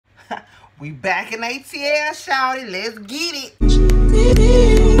We back in ATL, shawty. Let's get it.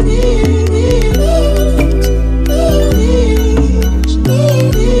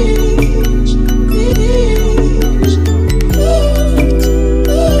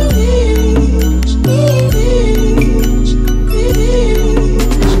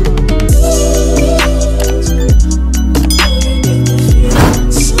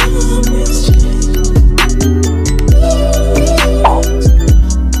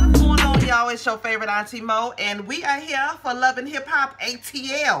 Your favorite Auntie Mo, and we are here for Love and Hip Hop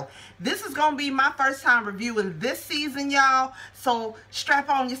ATL. This is gonna be my first time reviewing this season, y'all. So strap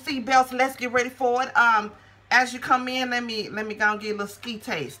on your seatbelts. Let's get ready for it. As you come in, let me go and get a little ski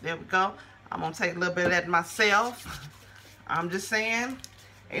taste. There we go. I'm gonna take a little bit of that myself. I'm just saying,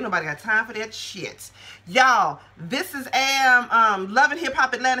 ain't nobody got time for that shit, y'all. This is Love and Hip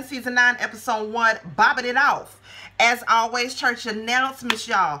Hop Atlanta season 9, episode 1. Bobbit it off. As always, church announcements,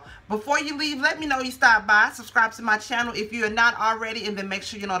 y'all. Before you leave, let me know you stopped by. Subscribe to my channel if you are not already, and then make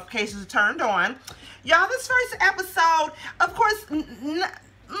sure your notifications are turned on. Y'all, this first episode, of course,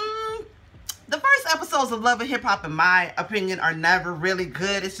 the first episodes of Love and Hip Hop, in my opinion, are never really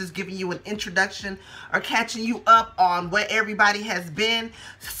good. It's just giving you an introduction or catching you up on where everybody has been.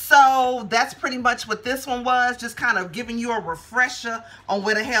 So that's pretty much what this one was. Just kind of giving you a refresher on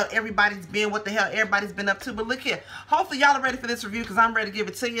where the hell everybody's been, what the hell everybody's been up to. But look here. Hopefully y'all are ready for this review because I'm ready to give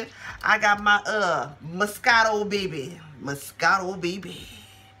it to you. I got my Moscato baby. Moscato baby.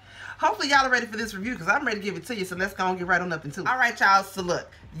 Hopefully y'all are ready for this review because I'm ready to give it to you. So let's go and get right on up into it. All right, y'all. So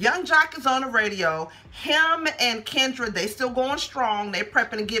look, Young Jock is on the radio. Him and Kendra, they still going strong. They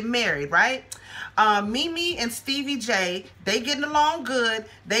prepping to get married, right? Mimi and Stevie J, they getting along good.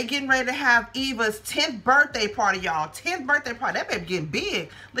 They getting ready to have Eva's 10th birthday party, y'all. 10th birthday party. That baby getting big.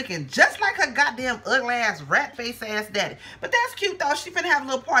 Looking just like her goddamn ugly ass, rat face ass daddy. But that's cute though. She finna have a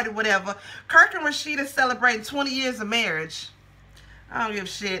little party, whatever. Kirk and Rashida celebrating 20 years of marriage. I don't give a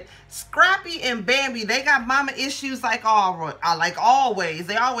shit. Scrappy and Bambi, they got mama issues like always.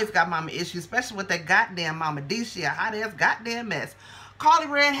 They always got mama issues, especially with that goddamn Mama D. She a hot ass goddamn mess. Carly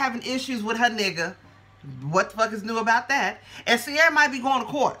Red having issues with her nigga. What the fuck is new about that? And Sierra might be going to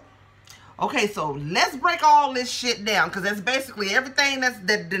court. Okay, so let's break all this shit down because that's basically everything that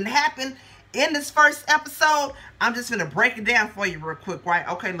didn't happen in this first episode. I'm just gonna break it down for you real quick, right?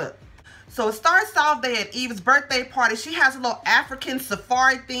 Okay, look. So it starts off there at Eva's birthday party. She has a little African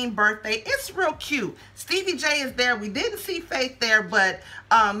safari themed birthday. It's real cute. Stevie J is there. We didn't see Faith there, but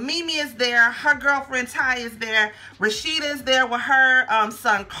Mimi is there. Her girlfriend Ty is there. Rashida is there with her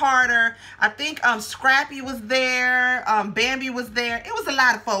son Carter. I think Scrappy was there. Bambi was there. It was a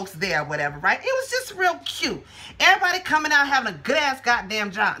lot of folks there, whatever, right? It was just real cute. Everybody coming out having a good ass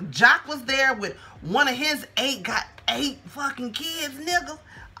goddamn Jock. Jock was there with one of his 8 fucking kids, nigga.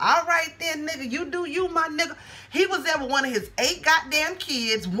 All right then, nigga. You do you, my nigga. He was there with one of his 8 goddamn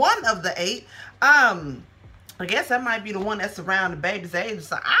kids. One of the 8. I guess that might be the one that's around the baby's age.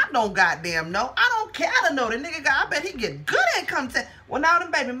 So I don't goddamn know. I don't care. I don't know. The nigga I bet he get good at content. Well, now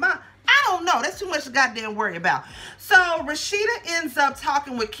them baby mom. I don't know. That's too much to goddamn worry about. So Rashida ends up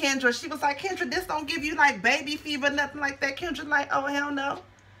talking with Kendra. She was like, Kendra, this don't give you like baby fever, nothing like that. Kendra like, oh, hell no.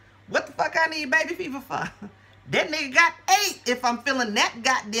 What the fuck I need baby fever for? That nigga got 8 if I'm feeling that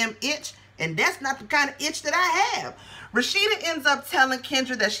goddamn itch. And that's not the kind of itch that I have. Rashida ends up telling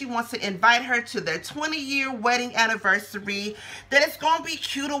Kendra that she wants to invite her to their 20-year wedding anniversary. That it's going to be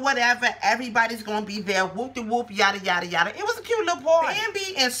cute or whatever. Everybody's going to be there. Whoop-de-whoop, yada, yada, yada. It was a cute little boy.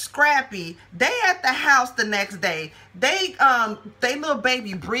 Bambi and Scrappy, they at the house the next day. They little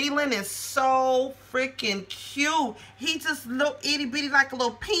baby Breland is so freaking cute. He just look itty-bitty like a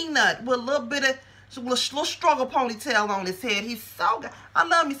little peanut with a little bit of little struggle ponytail on his head. He's so good. I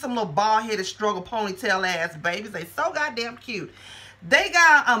love me some little bald-headed struggle ponytail ass babies. They so goddamn cute. They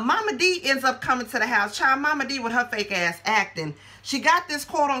got Mama D ends up coming to the house. Child, Mama D with her fake ass acting. She got this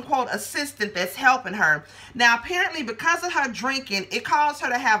quote-unquote assistant that's helping her. Now, apparently, because of her drinking, it caused her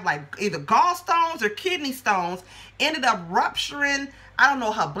to have like either gallstones or kidney stones. Ended up rupturing, I don't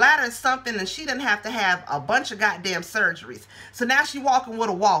know, her bladder or something, and she didn't have to have a bunch of goddamn surgeries. So now she walking with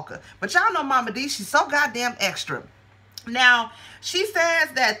a walker. But y'all know Mama D, she's so goddamn extra. Now, she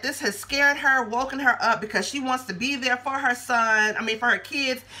says that this has scared her, woken her up because she wants to be there for her son, for her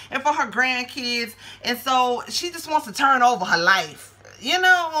kids and for her grandkids. And so she just wants to turn over her life. You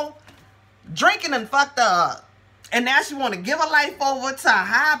know, drinking and fucked up. And now she want to give her life over to a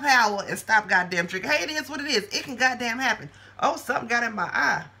high power and stop goddamn drinking. Hey, it is what it is. It can goddamn happen. Oh, something got in my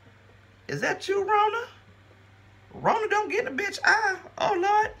eye. Is that you, Rona? Rona don't get in the bitch eye. Oh,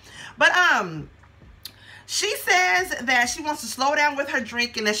 Lord. But, She says that she wants to slow down with her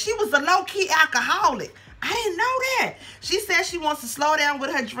drinking, and she was a low-key alcoholic. I didn't know that. She says she wants to slow down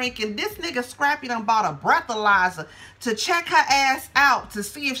with her drinking. This nigga Scrappy done bought a breathalyzer to check her ass out to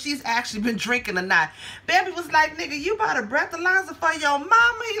see if she's actually been drinking or not. Baby was like, nigga, you bought a breathalyzer for your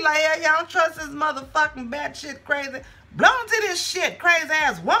mama? He like, yeah, y'all don't trust this motherfucking batshit crazy. Blown to this shit, crazy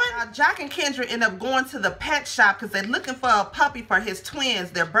ass woman. Jock and Kendra end up going to the pet shop because they're looking for a puppy for his twins.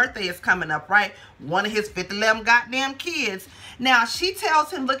 Their birthday is coming up, right? One of his 50-11 goddamn kids. Now, she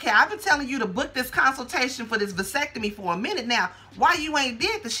tells him, look here, I've been telling you to book this consultation for this vasectomy for a minute now. Why you ain't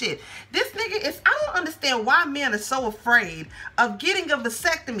did the shit? This nigga is, I don't understand why men are so afraid of getting a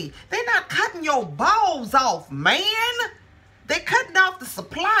vasectomy. They're not cutting your balls off, man. They're cutting off the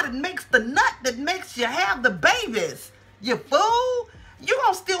supply that makes the nut that makes you have the babies. You fool. You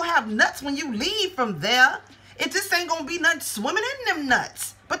gonna still have nuts when you leave from there. It just ain't gonna be nothing swimming in them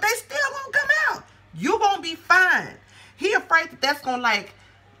nuts. But they still gonna come out. You gonna be fine. He afraid that that's gonna like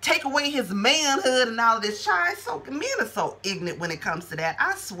take away his manhood and all of this. Child, so men are so ignorant when it comes to that.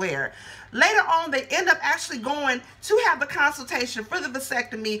 I swear. Later on, they end up actually going to have the consultation for the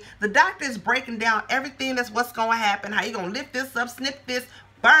vasectomy. The doctor is breaking down everything that's what's gonna happen. How you gonna lift this up, snip this,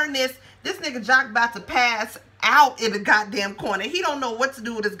 burn this. This nigga Jock about to pass out in the goddamn corner. He don't know what to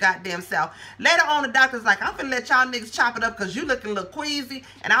do with his goddamn self. Later on, the doctor's like, I'm finna let y'all niggas chop it up because you looking a little queasy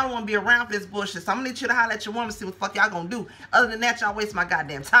and I don't want to be around for this bullshit. So I'm gonna need you to holler at your woman, see what the fuck y'all gonna do. Other than that, y'all waste my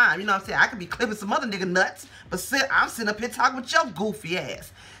goddamn time. You know what I'm saying? I could be clipping some other nigga nuts, but I'm sitting up here talking with your goofy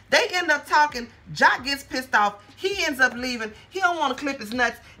ass. They end up talking. Jock gets pissed off. He ends up leaving. He don't want to clip his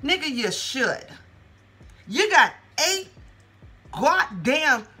nuts. Nigga, you should. You got 8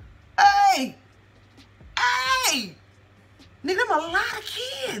 goddamn, hey, nigga, them a lot of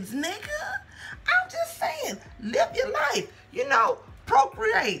kids, nigga. I'm just saying, live your life. You know,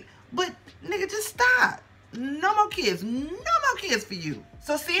 procreate. But, nigga, just stop. No more kids. No more kids for you.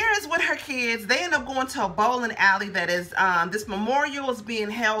 So Sierra's with her kids. They end up going to a bowling alley that is, this memorial is being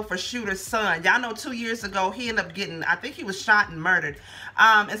held for Shooter's son. Y'all know 2 years ago, he ended up getting, I think he was shot and murdered.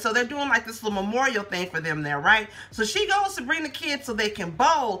 And so they're doing like this little memorial thing for them there, right? So she goes to bring the kids so they can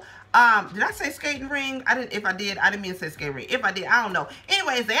bowl. Did I say skating ring? If I did, I didn't mean to say skating ring. If I did, I don't know.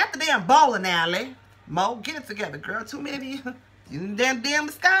 Anyways, they at the damn bowling alley. Mo, get it together, girl. Too many of you damn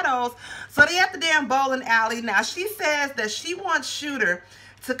mosquitoes. So they at the damn bowling alley. Now, she says that she wants Shooter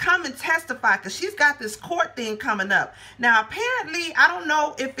to come and testify because she's got this court thing coming up. Now, apparently, I don't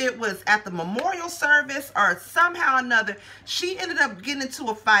know if it was at the memorial service or somehow or another, she ended up getting into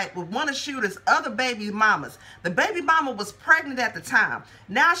a fight with one of Shooter's other baby mamas. The baby mama was pregnant at the time.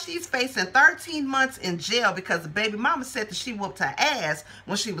 Now she's facing 13 months in jail because the baby mama said that she whooped her ass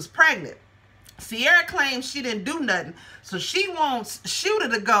when she was pregnant. Sierra claims she didn't do nothing, so she wants Shooter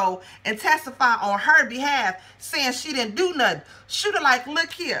to go and testify on her behalf, saying she didn't do nothing. Shooter like,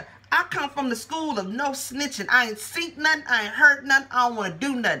 look here, I come from the school of no snitching. I ain't seen nothing, I ain't heard nothing, I don't want to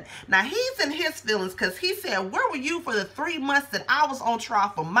do nothing. Now, he's in his feelings because he said, where were you for the 3 months that I was on trial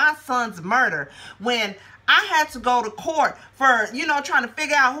for my son's murder when I had to go to court for, you know, trying to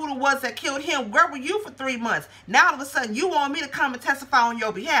figure out who it was that killed him. Where were you for 3 months? Now, all of a sudden, you want me to come and testify on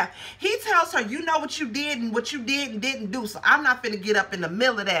your behalf. He tells her, you know what you did and what you did and didn't do, so I'm not finna get up in the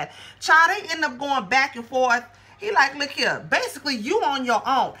middle of that. Child, they end up going back and forth. He like, look here, basically, you on your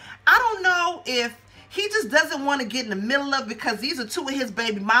own. I don't know if he just doesn't want to get in the middle of it because these are 2 of his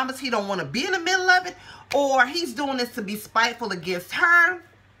baby mamas. He don't want to be in the middle of it, or he's doing this to be spiteful against her,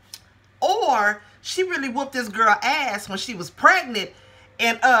 or she really whooped this girl ass when she was pregnant,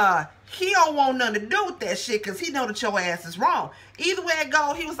 and he don't want nothing to do with that shit because he know that your ass is wrong. Either way it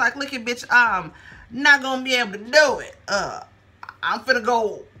go, he was like, look at bitch, I'm not gonna be able to do it. I'm finna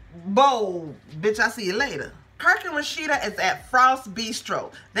go bowl, bitch, I see you later. Kirk and Rashida is at Frost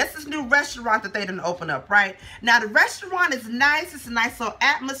Bistro. That's this new restaurant that they didn't open up, right? Now, the restaurant is nice. It's a nice little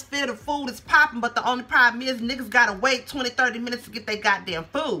atmosphere. The food is popping, but the only problem is niggas gotta wait 20, 30 minutes to get their goddamn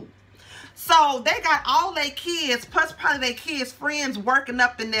food. So they got all their kids, plus probably their kids' friends working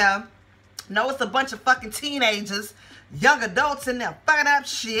up in there. No, it's a bunch of fucking teenagers, young adults in there fucking up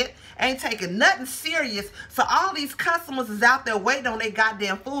shit, ain't taking nothing serious. So all these customers is out there waiting on their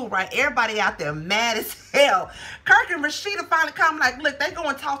goddamn food, right? Everybody out there mad as hell. Kirk and Rashida finally come like, look, they go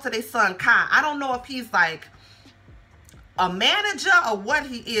and talk to their son, Kai. I don't know if he's like a manager or what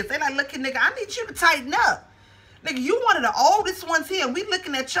he is. They like, look, nigga, I need you to tighten up. Nigga, you one of the oldest ones here, and we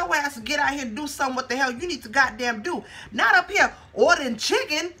looking at your ass to get out here and do something what the hell you need to goddamn do. Not up here ordering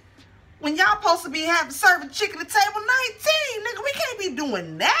chicken when y'all supposed to be serving chicken at table 19. Nigga, we can't be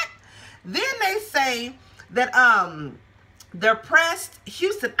doing that. Then they say that They're pressed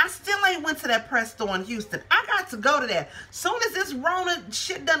Houston. I still ain't went to that press store in Houston. I got to go to that. Soon as this Rona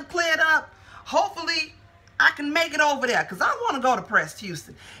shit done cleared up, hopefully I can make it over there because I want to go to Pressed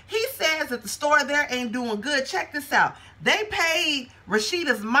Houston. He says that the store there ain't doing good. Check this out. They paid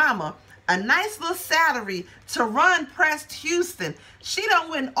Rashida's mama a nice little salary to run Pressed Houston. She done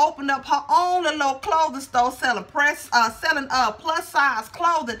went and opened up her own little clothing store selling plus size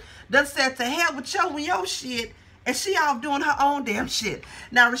clothing. Done said to hell with your shit. And she off doing her own damn shit.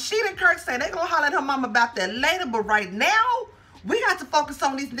 Now, Rashida and Kirk say they gonna holler at her mama about that later, but right now, we got to focus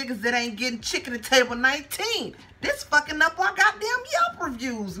on these niggas that ain't getting chicken at table 19. This fucking up our goddamn Yelp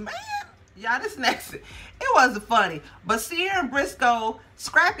reviews, man. Y'all, this next, it wasn't funny. But Sierra and Briscoe,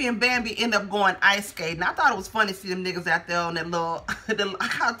 Scrappy and Bambi end up going ice skating. I thought it was funny to see them niggas out there on that little, I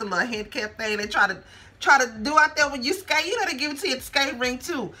call it the little handicap thing. They try to do out there when you skate. You know they give it to you at the skate ring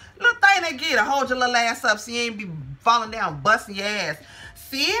too. Little thing they get to hold your little ass up so you ain't be falling down, busting your ass.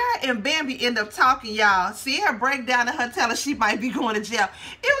 Sierra and Bambi end up talking, y'all. Sierra break down to her, tell her she might be going to jail.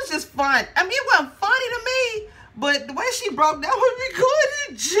 It was just fun. I mean, it wasn't funny to me, but the way she broke down with me going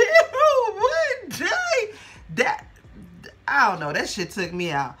to jail one day, that, I don't know, that shit took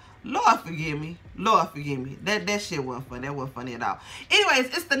me out. Lord forgive me. Lord forgive me. That shit wasn't funny. That wasn't funny at all. Anyways,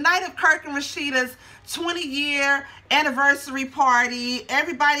 it's the night of Kirk and Rashida's 20-year anniversary party.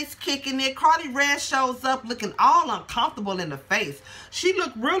 Everybody's kicking it. Carly Red shows up looking all uncomfortable in the face. She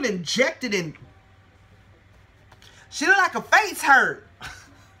looked real injected and she looked like her face hurt.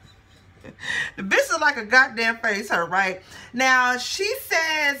 The bitch looked like a goddamn face hurt, right? Now, she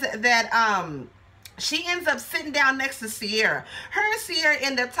says that, she ends up sitting down next to Sierra. Her and Sierra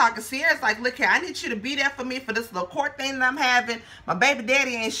end up talking. Sierra's like, look here, I need you to be there for me for this little court thing that I'm having. My baby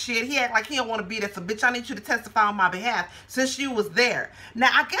daddy ain't shit. He act like he don't want to be there. So, bitch, I need you to testify on my behalf since you was there. Now,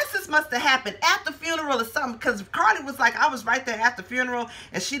 I guess this must have happened at the funeral or something because Carly was like, I was right there at the funeral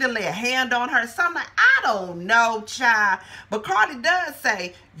and she didn't lay a hand on her. So I'm like, I don't know, child. But Carly does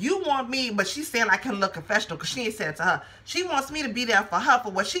say, you want me, but she's saying like a little confessional because she ain't said it to her. She wants me to be there for her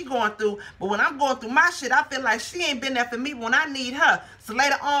for what she going through. But when I'm going through my shit, I feel like she ain't been there for me when I need her. So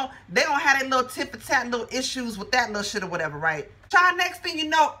later on, they gonna have that little tit for tat little issues with that little shit or whatever, right? Child, next thing you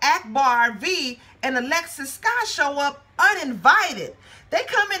know, Akbar V and Alexis Scott show up uninvited. They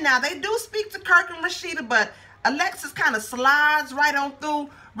come in now. They do speak to Kirk and Rashida, but Alexis kind of slides right on through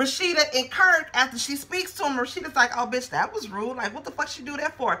Rashida and Kirk after she speaks to him. Rashida's like, oh, bitch, that was rude. Like, what the fuck she do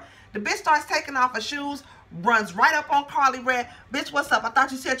that for? The bitch starts taking off her shoes, runs right up on Carly Red. Bitch, what's up? I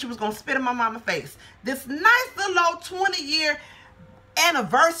thought you said you was going to spit in my mama's face. This nice little old 20-year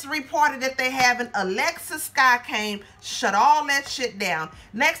anniversary party that they having, Alexis Sky came, shut all that shit down.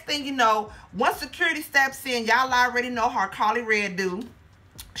 Next thing you know, once security steps in, y'all already know how Carly Red do.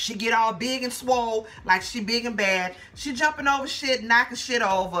 She get all big and swole, like she big and bad. She jumping over shit, knocking shit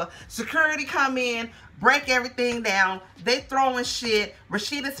over. Security come in, break everything down. They throwing shit.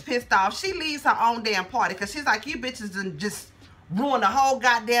 Rashida's pissed off. She leaves her own damn party because she's like, you bitches done just ruin the whole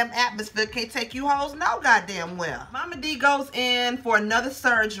goddamn atmosphere. Can't take you hoes no goddamn well. Mama D goes in for another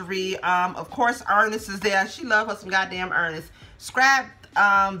surgery. Of course, Ernest is there. She love her some goddamn Ernest. Scrap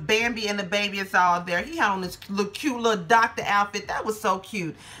Bambi and the baby is all there. He had on this little cute little doctor outfit. That was so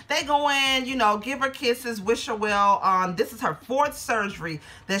cute. They go in, you know, give her kisses, wish her well. This is her 4th surgery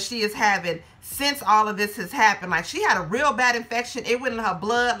that she is having since all of this has happened. Like, she had a real bad infection. It went in her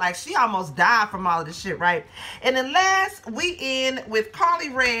blood. Like, she almost died from all of this shit, right? And then last, we end with Carly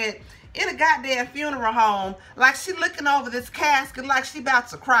Red in a goddamn funeral home. Like, she looking over this casket like she about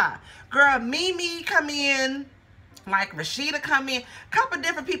to cry. Girl, Mimi come in. Like Rashida come in, couple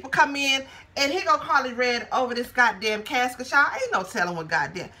different people come in, and here go Carly Red over this goddamn casket. Y'all ain't no telling what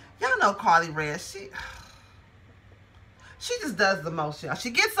goddamn. Y'all know Carly Red. She just does the most, y'all.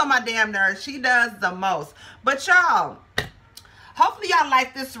 She gets on my damn nerves. She does the most. But y'all, hopefully y'all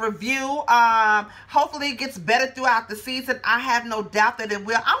like this review. Hopefully it gets better throughout the season. I have no doubt that it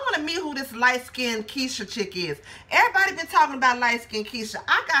will. I want to meet who this light-skinned Keisha chick is. Everybody been talking about light-skinned Keisha.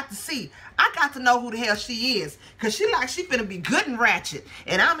 I got to see. I got to know who the hell she is. Because she finna be good and ratchet.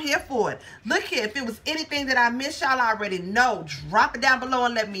 And I'm here for it. Look here. If it was anything that I missed, y'all already know. Drop it down below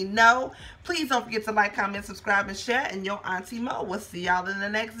and let me know. Please don't forget to like, comment, subscribe, and share. And your Auntie Mo. We'll see y'all in the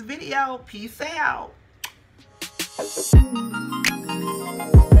next video. Peace out.